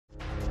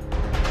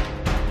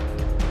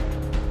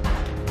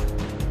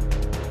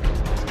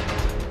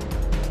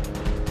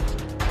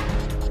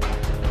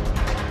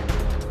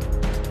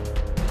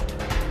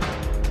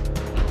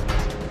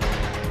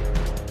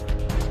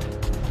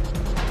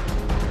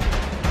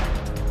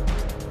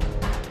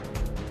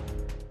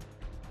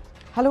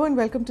Hello and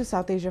welcome to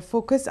South Asia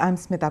Focus. I'm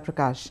Smita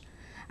Prakash.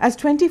 As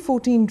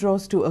 2014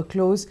 draws to a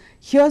close,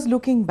 here's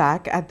looking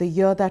back at the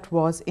year that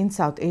was in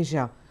South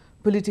Asia.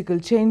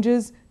 Political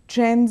changes,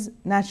 trends,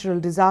 natural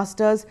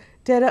disasters,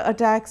 terror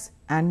attacks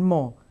and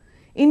more.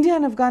 India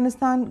and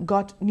Afghanistan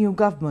got new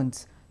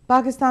governments.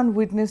 Pakistan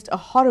witnessed a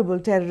horrible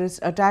terrorist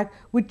attack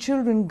with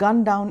children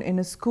gunned down in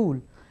a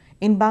school.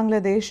 In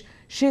Bangladesh,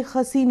 Sheikh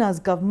Hasina's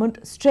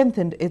government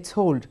strengthened its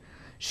hold.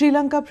 Sri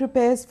Lanka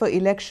prepares for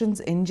elections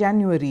in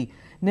January.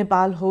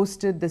 Nepal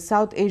hosted the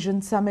South Asian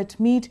Summit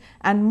meet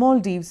and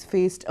Maldives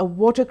faced a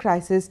water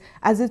crisis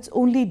as its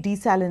only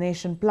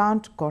desalination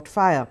plant caught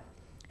fire.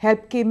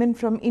 Help came in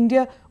from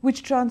India,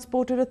 which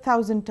transported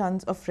 1,000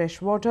 tons of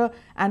fresh water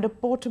and a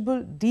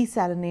portable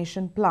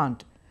desalination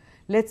plant.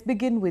 Let's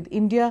begin with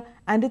India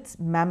and its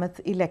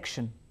mammoth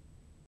election.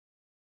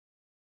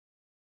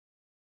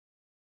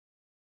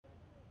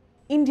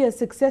 India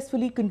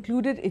successfully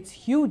concluded its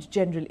huge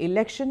general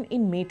election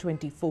in May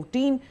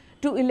 2014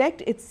 to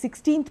elect its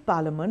 16th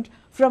parliament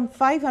from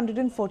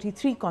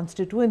 543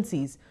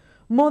 constituencies.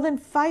 More than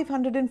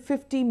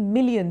 550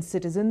 million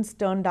citizens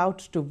turned out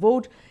to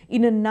vote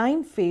in a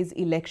 9-phase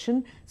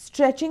election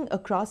stretching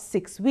across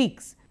 6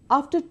 weeks.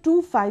 After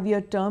 2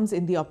 5-year terms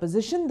in the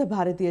opposition, the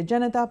Bharatiya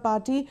Janata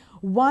Party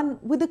won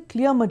with a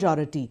clear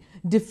majority,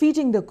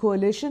 defeating the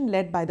coalition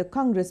led by the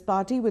Congress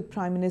Party with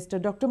Prime Minister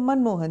Dr.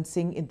 Manmohan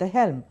Singh at the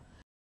helm.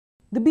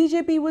 The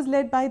BJP was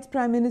led by its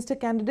Prime Minister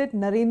candidate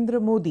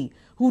Narendra Modi,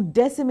 who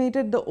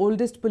decimated the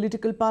oldest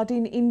political party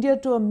in India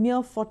to a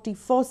mere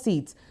 44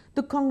 seats,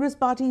 the Congress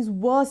Party's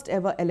worst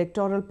ever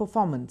electoral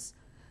performance.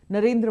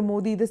 Narendra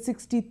Modi, the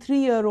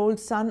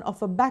 63-year-old son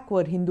of a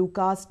backward Hindu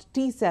caste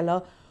tea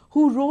seller,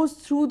 who rose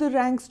through the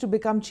ranks to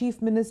become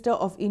Chief Minister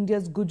of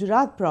India's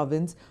Gujarat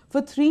province for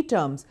 3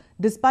 terms,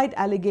 despite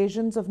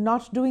allegations of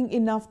not doing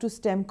enough to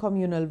stem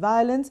communal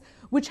violence,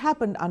 which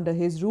happened under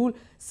his rule,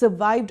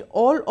 survived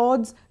all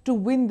odds to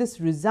win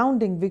this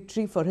resounding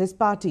victory for his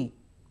party.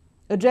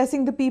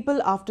 Addressing the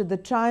people after the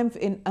triumph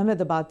in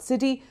Ahmedabad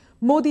city,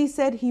 Modi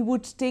said he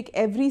would take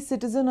every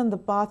citizen on the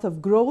path of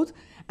growth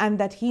and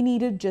that he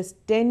needed just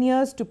 10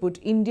 years to put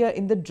India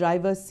in the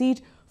driver's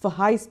seat for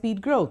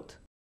high-speed growth.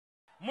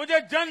 मुझे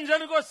जन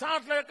जन को साथ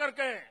लेकर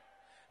के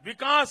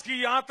विकास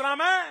की यात्रा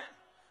में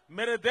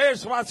मेरे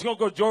देशवासियों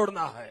को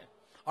जोड़ना है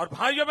और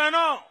भाइयों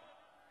बहनों,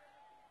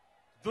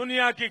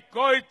 दुनिया की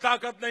कोई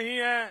ताकत नहीं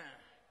है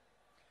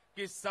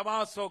कि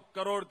 125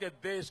 करोड़ के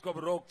देश को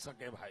रोक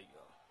सके।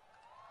 भाइयों,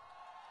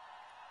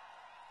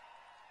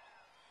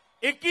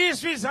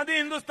 21वीं सदी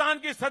हिंदुस्तान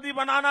की सदी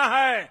बनाना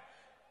है,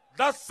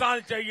 10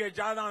 साल चाहिए,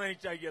 ज्यादा नहीं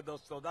चाहिए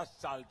दोस्तों, 10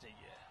 साल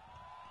चाहिए।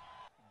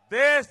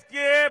 देश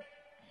के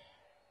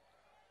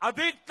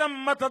अधिकतम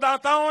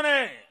मतदाताओं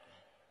ने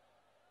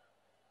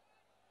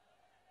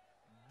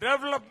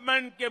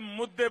डेवलपमेंट के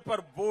मुद्दे पर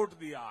वोट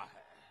दिया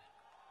है।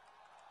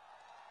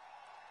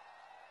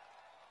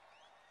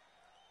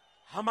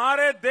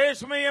 हमारे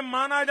देश में ये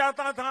माना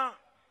जाता था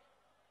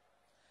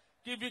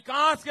कि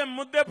विकास के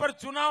मुद्दे पर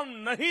चुनाव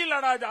नहीं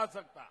लड़ा जा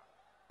सकता।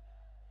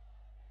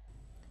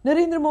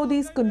 Narendra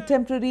Modi's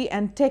contemporary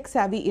and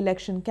tech-savvy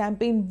election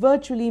campaign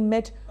virtually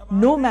met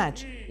no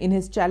match in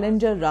his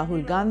challenger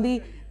Rahul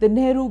Gandhi, the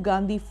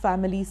Nehru-Gandhi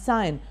family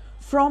scion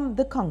from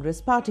the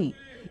Congress Party.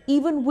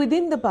 Even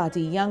within the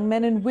party, young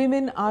men and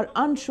women are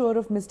unsure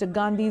of Mr.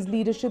 Gandhi's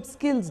leadership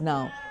skills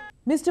now.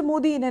 Mr.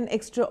 Modi, in an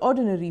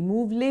extraordinary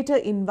move, later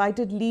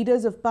invited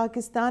leaders of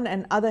Pakistan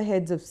and other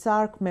heads of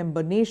SAARC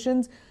member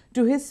nations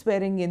to his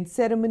swearing-in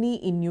ceremony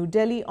in New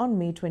Delhi on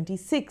May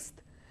 26th.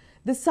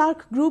 The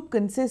SAARC group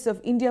consists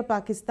of India,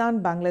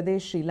 Pakistan,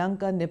 Bangladesh, Sri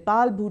Lanka,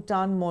 Nepal,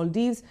 Bhutan,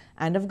 Maldives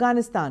and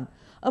Afghanistan,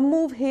 a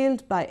move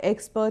hailed by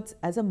experts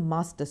as a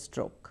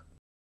masterstroke.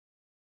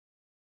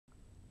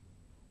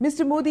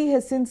 Mr. Modi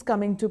has since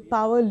coming to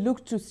power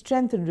looked to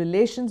strengthen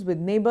relations with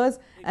neighbours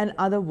and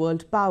other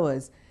world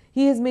powers.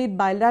 He has made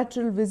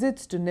bilateral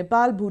visits to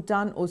Nepal,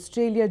 Bhutan,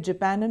 Australia,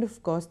 Japan and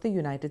of course the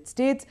United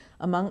States,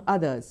 among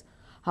others.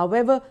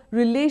 However,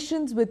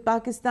 relations with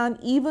Pakistan,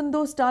 even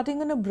though starting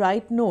on a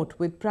bright note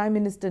with Prime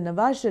Minister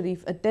Nawaz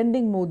Sharif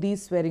attending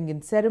Modi's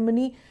swearing-in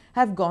ceremony,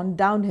 have gone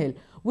downhill,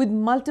 with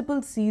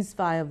multiple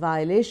ceasefire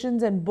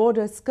violations and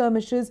border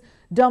skirmishes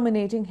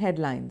dominating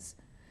headlines.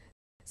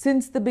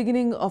 Since the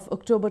beginning of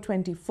October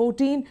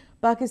 2014,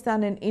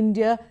 Pakistan and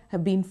India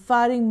have been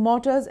firing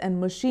mortars and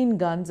machine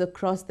guns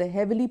across the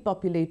heavily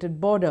populated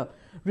border,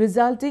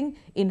 resulting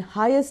in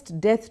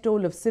highest death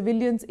toll of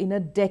civilians in a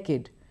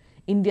decade.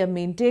 India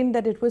maintained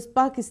that it was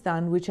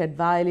Pakistan which had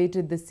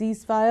violated the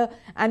ceasefire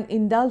and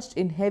indulged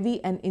in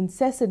heavy and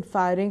incessant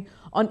firing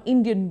on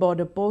Indian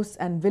border posts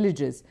and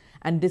villages,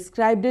 and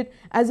described it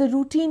as a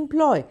routine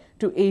ploy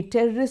to aid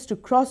terrorists to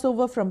cross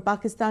over from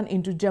Pakistan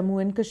into Jammu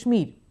and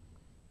Kashmir.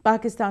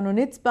 Pakistan on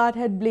its part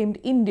had blamed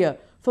India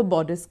for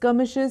border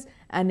skirmishes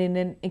and in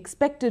an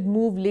expected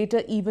move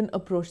later even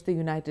approached the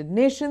United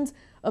Nations,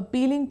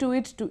 appealing to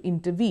it to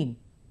intervene.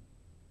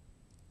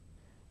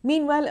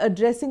 Meanwhile,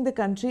 addressing the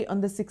country on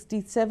the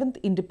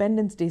 67th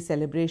Independence Day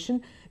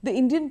celebration, the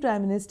Indian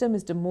Prime Minister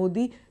Mr.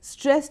 Modi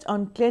stressed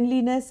on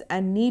cleanliness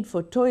and need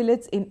for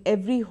toilets in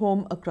every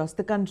home across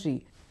the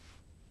country.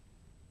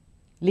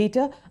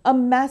 Later, a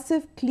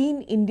massive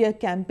Clean India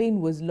campaign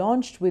was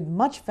launched with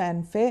much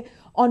fanfare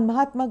on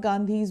Mahatma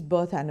Gandhi's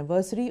birth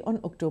anniversary on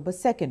October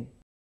 2nd.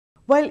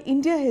 While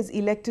India has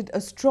elected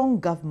a strong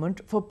government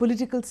for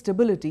political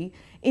stability,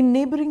 in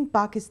neighbouring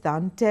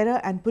Pakistan,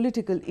 terror and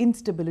political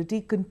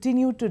instability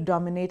continue to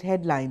dominate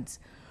headlines.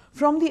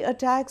 From the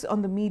attacks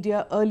on the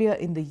media earlier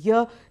in the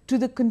year to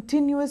the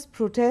continuous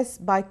protests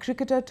by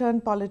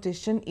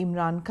cricketer-turned-politician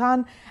Imran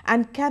Khan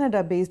and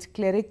Canada-based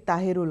cleric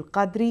Tahirul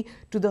Qadri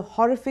to the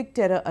horrific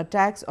terror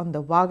attacks on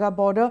the Wagah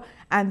border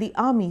and the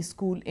army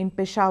school in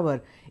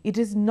Peshawar, it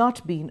has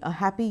not been a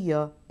happy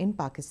year in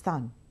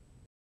Pakistan.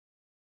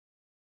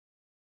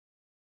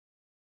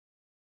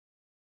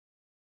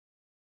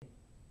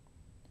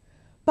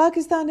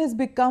 Pakistan has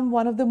become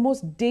one of the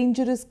most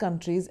dangerous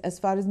countries as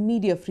far as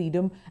media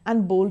freedom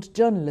and bold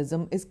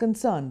journalism is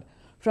concerned.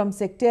 From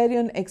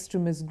sectarian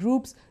extremist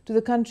groups to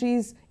the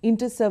country's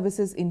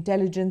inter-services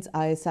intelligence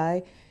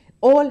ISI,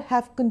 all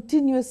have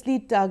continuously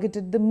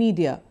targeted the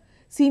media.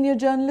 Senior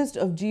journalist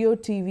of Geo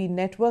TV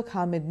network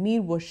Hamid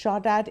Mir was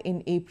shot at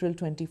in April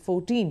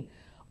 2014.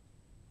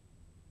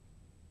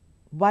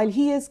 While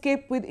he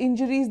escaped with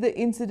injuries, the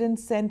incident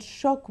sent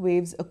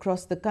shockwaves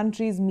across the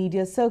country's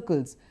media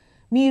circles.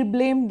 Mir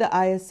blamed the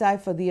ISI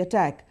for the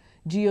attack.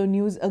 Geo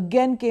News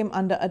again came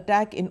under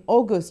attack in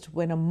August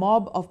when a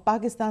mob of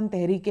Pakistan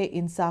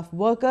Tehreek-e-Insaf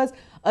workers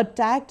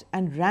attacked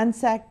and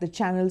ransacked the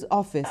channel's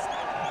office.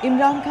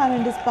 Imran Khan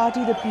and his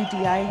party, the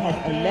PTI,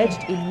 had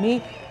alleged in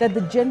May that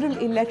the general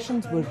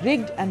elections were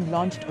rigged and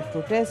launched a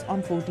protest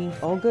on 14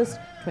 August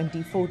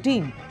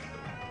 2014.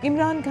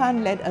 Imran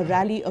Khan led a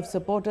rally of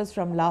supporters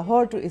from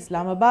Lahore to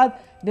Islamabad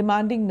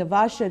demanding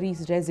Nawaz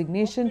Sharif's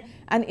resignation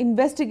and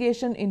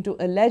investigation into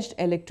alleged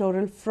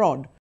electoral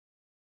fraud.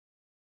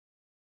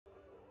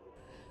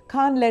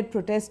 Khan-led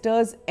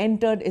protesters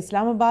entered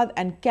Islamabad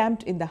and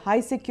camped in the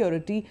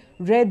high-security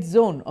red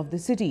zone of the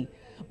city.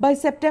 By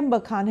September,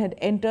 Khan had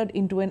entered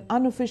into an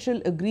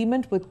unofficial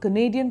agreement with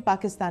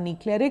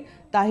Canadian-Pakistani cleric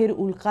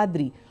Tahir-ul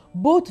Qadri,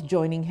 both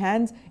joining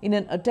hands in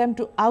an attempt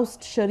to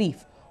oust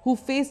Sharif, who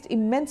faced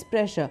immense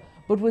pressure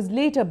but was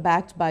later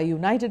backed by a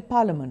united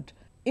parliament.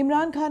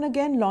 Imran Khan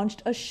again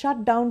launched a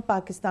shut-down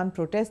Pakistan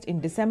protest in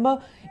December,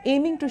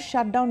 aiming to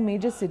shut down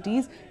major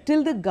cities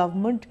till the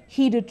government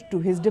heeded to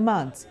his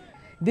demands.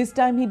 This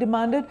time he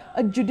demanded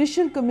a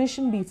judicial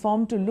commission be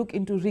formed to look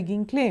into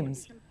rigging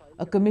claims.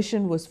 A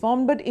commission was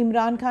formed, but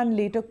Imran Khan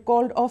later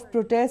called off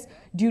protests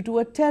due to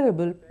a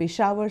terrible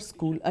Peshawar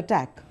school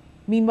attack.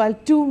 Meanwhile,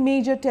 two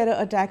major terror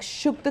attacks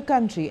shook the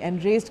country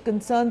and raised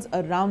concerns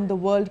around the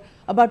world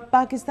about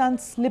Pakistan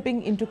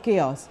slipping into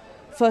chaos.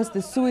 First,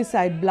 the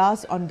suicide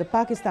blast on the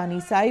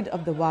Pakistani side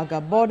of the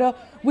Wagah border,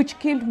 which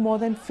killed more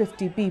than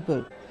 50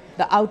 people.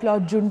 The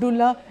outlawed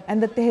Jundullah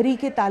and the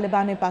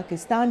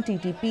Tehreek-e-Taliban-e-Pakistan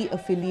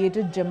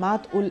TTP-affiliated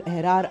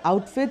Jamaat-ul-Ahrar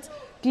outfits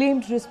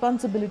claimed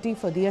responsibility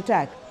for the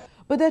attack.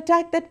 But the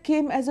attack that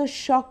came as a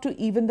shock to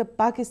even the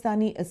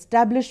Pakistani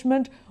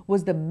establishment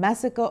was the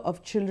massacre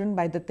of children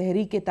by the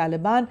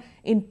Tehreek-e-Taliban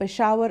in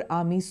Peshawar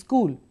Army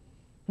School.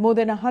 More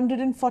than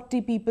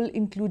 140 people,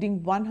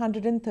 including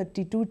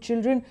 132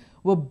 children,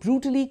 were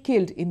brutally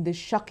killed in this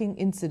shocking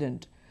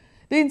incident.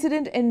 The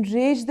incident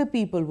enraged the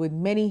people, with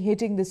many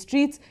hitting the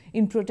streets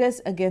in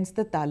protest against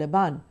the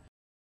Taliban.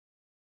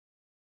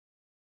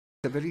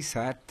 A very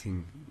sad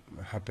thing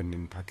happened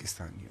in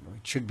Pakistan.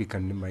 It should be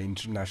condemned by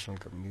international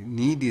community.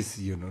 Need is,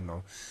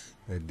 now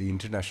that the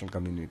international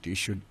community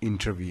should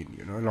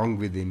intervene, along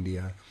with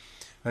India,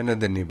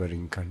 another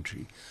neighboring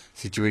country.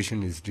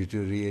 Situation is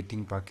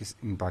deteriorating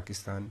in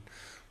Pakistan,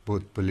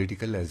 both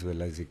political as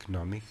well as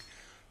economic.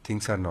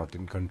 Things are not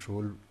in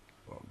control.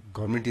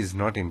 Government is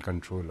not in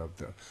control of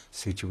the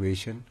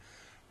situation,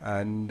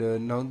 and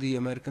now the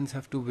Americans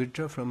have to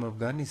withdraw from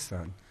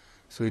Afghanistan.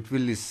 So it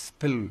will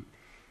spill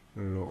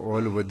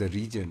all over the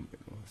region.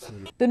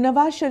 The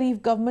Nawaz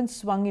Sharif government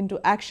swung into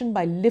action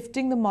by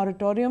lifting the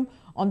moratorium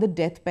on the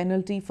death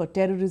penalty for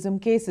terrorism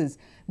cases,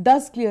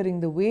 thus clearing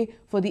the way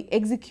for the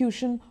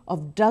execution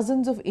of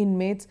dozens of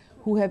inmates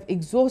who have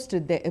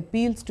exhausted their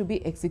appeals to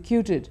be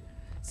executed.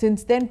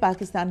 Since then,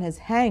 Pakistan has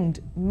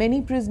hanged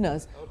many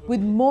prisoners, with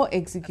more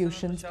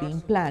executions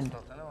being planned.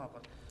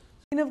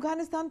 In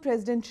Afghanistan,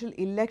 presidential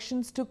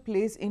elections took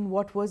place in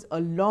what was a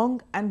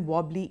long and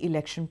wobbly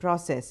election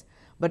process.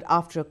 But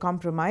after a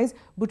compromise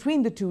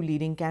between the two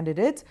leading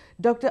candidates,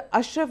 Dr.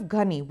 Ashraf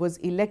Ghani was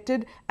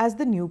elected as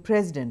the new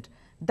president,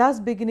 thus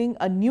beginning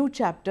a new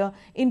chapter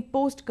in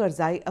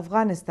post-Karzai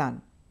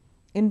Afghanistan.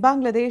 In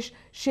Bangladesh,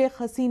 Sheikh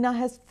Hasina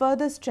has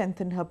further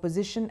strengthened her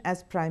position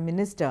as Prime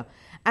Minister,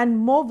 and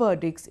more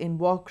verdicts in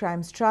war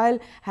crimes trial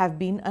have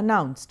been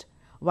announced.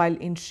 While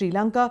in Sri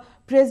Lanka,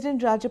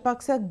 President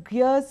Rajapaksa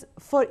gears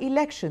for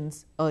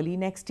elections early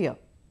next year.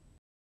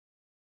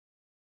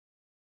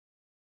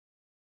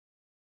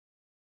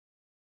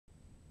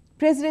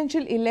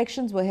 Presidential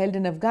elections were held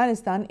in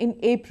Afghanistan in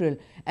April,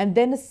 and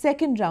then a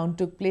second round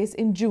took place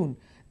in June.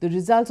 The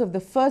results of the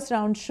first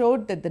round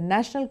showed that the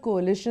national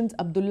coalition's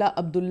Abdullah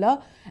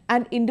Abdullah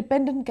and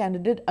independent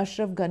candidate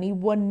Ashraf Ghani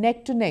were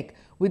neck to neck,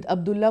 with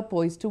Abdullah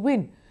poised to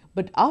win.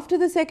 But after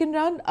the second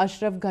round,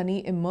 Ashraf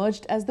Ghani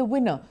emerged as the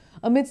winner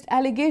amidst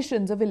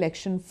allegations of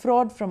election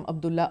fraud from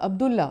Abdullah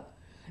Abdullah.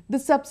 The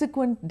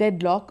subsequent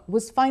deadlock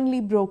was finally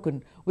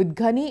broken, with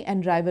Ghani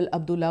and rival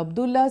Abdullah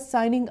Abdullah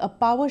signing a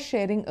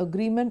power-sharing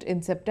agreement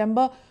in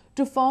September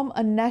to form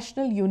a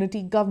national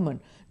unity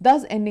government,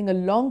 thus ending a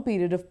long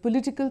period of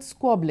political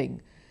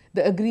squabbling.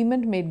 The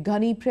agreement made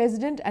Ghani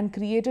president and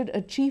created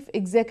a chief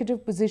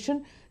executive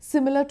position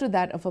similar to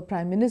that of a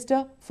prime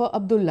minister for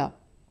Abdullah.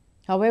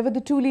 However,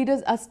 the two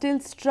leaders are still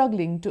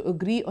struggling to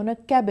agree on a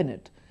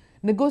cabinet.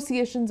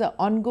 Negotiations are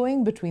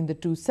ongoing between the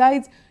two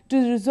sides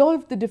to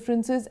resolve the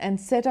differences and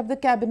set up the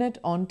cabinet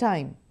on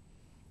time.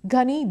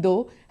 Ghani,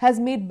 though, has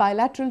made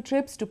bilateral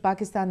trips to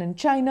Pakistan and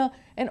China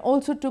and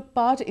also took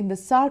part in the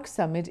SAARC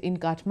summit in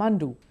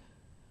Kathmandu.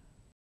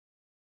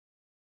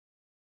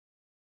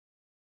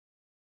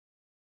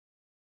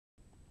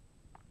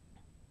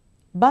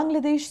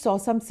 Bangladesh saw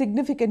some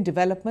significant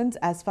developments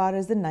as far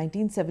as the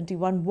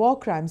 1971 war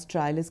crimes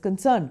trial is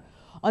concerned.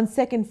 On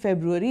 2nd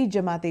February,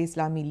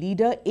 Jamaat-e-Islami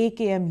leader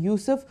AKM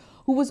Yusuf,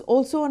 who was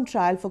also on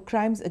trial for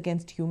crimes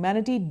against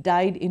humanity,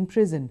 died in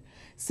prison.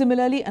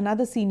 Similarly,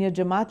 another senior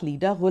Jamaat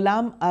leader,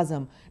 Ghulam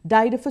Azam,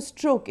 died of a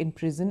stroke in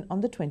prison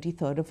on the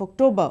 23rd of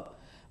October.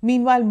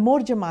 Meanwhile, more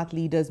Jamaat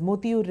leaders,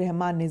 Motiur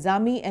Rahman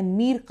Nizami and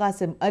Mir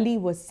Qasim Ali,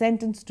 were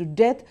sentenced to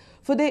death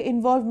for their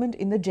involvement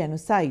in the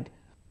genocide.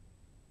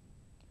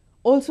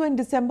 Also in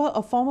December,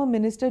 a former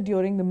minister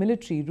during the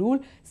military rule,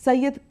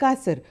 Sayyid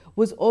Qasir,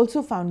 was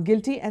also found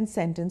guilty and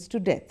sentenced to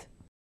death.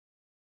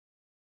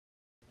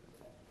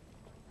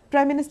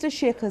 Prime Minister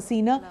Sheikh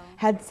Hasina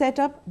had set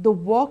up the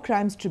War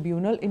Crimes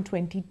Tribunal in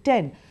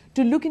 2010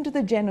 to look into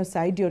the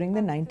genocide during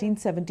the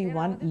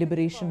 1971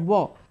 Liberation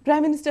War.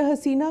 Prime Minister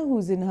Hasina,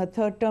 who's in her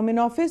third term in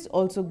office,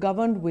 also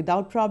governed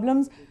without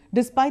problems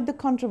despite the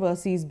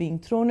controversies being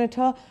thrown at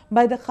her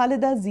by the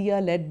Khaleda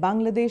Zia-led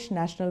Bangladesh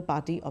National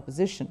Party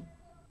opposition.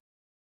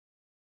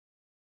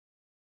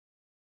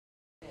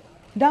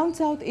 Down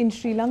south in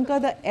Sri Lanka,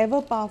 the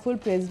ever-powerful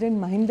President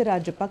Mahinda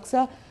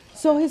Rajapaksa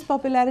saw his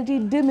popularity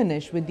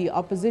diminish, with the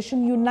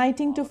opposition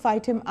uniting to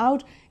fight him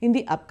out in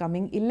the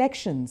upcoming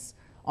elections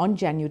on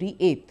January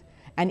 8th.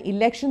 An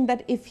election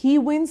that, if he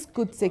wins,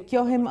 could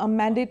secure him a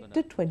mandate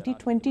to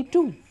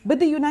 2022. But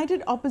the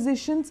united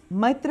opposition's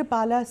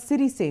Maitripala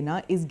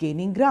Sirisena is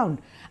gaining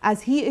ground,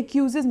 as he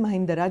accuses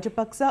Mahinda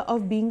Rajapaksa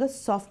of being a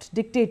soft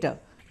dictator.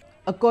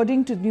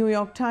 According to New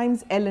York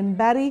Times' Ellen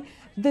Barry,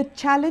 the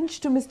challenge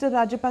to Mr.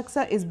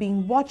 Rajapaksa is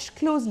being watched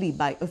closely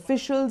by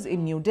officials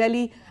in New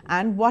Delhi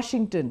and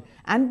Washington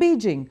and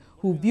Beijing,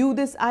 who view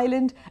this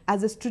island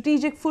as a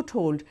strategic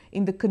foothold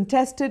in the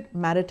contested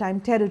maritime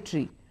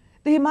territory.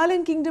 The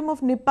Himalayan Kingdom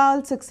of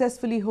Nepal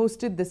successfully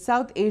hosted the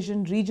South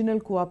Asian Regional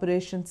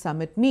Cooperation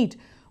Summit meet,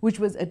 which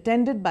was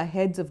attended by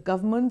heads of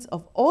governments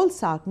of all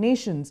SAARC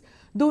nations,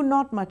 though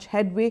not much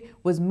headway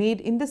was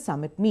made in the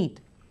summit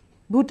meet.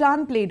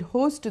 Bhutan played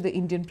host to the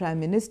Indian Prime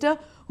Minister,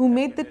 who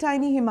made the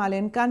tiny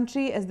Himalayan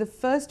country as the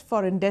first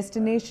foreign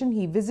destination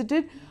he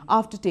visited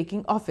after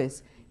taking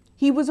office.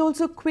 He was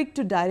also quick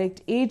to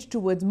direct aid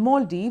towards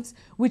Maldives,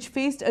 which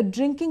faced a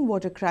drinking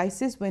water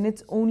crisis when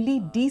its only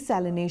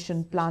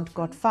desalination plant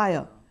caught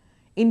fire.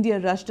 India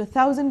rushed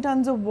 1,000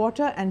 tons of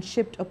water and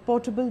shipped a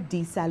portable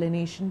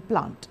desalination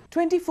plant.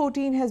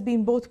 2014 has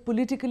been both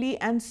politically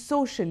and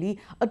socially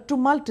a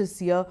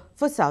tumultuous year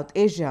for South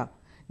Asia.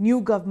 New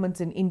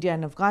governments in India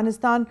and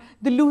Afghanistan,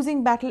 the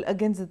losing battle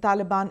against the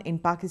Taliban in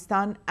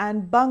Pakistan,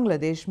 and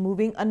Bangladesh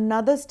moving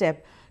another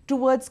step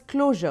towards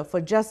closure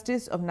for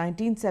justice of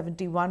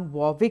 1971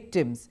 war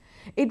victims.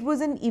 It was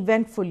an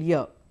eventful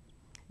year.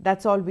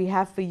 That's all we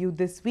have for you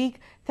this week.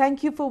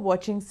 Thank you for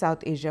watching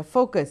South Asia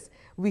Focus.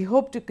 We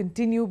hope to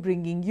continue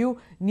bringing you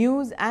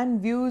news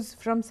and views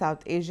from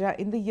South Asia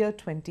in the year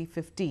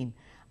 2015.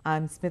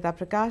 I'm Smita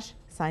Prakash,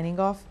 signing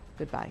off.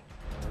 Goodbye.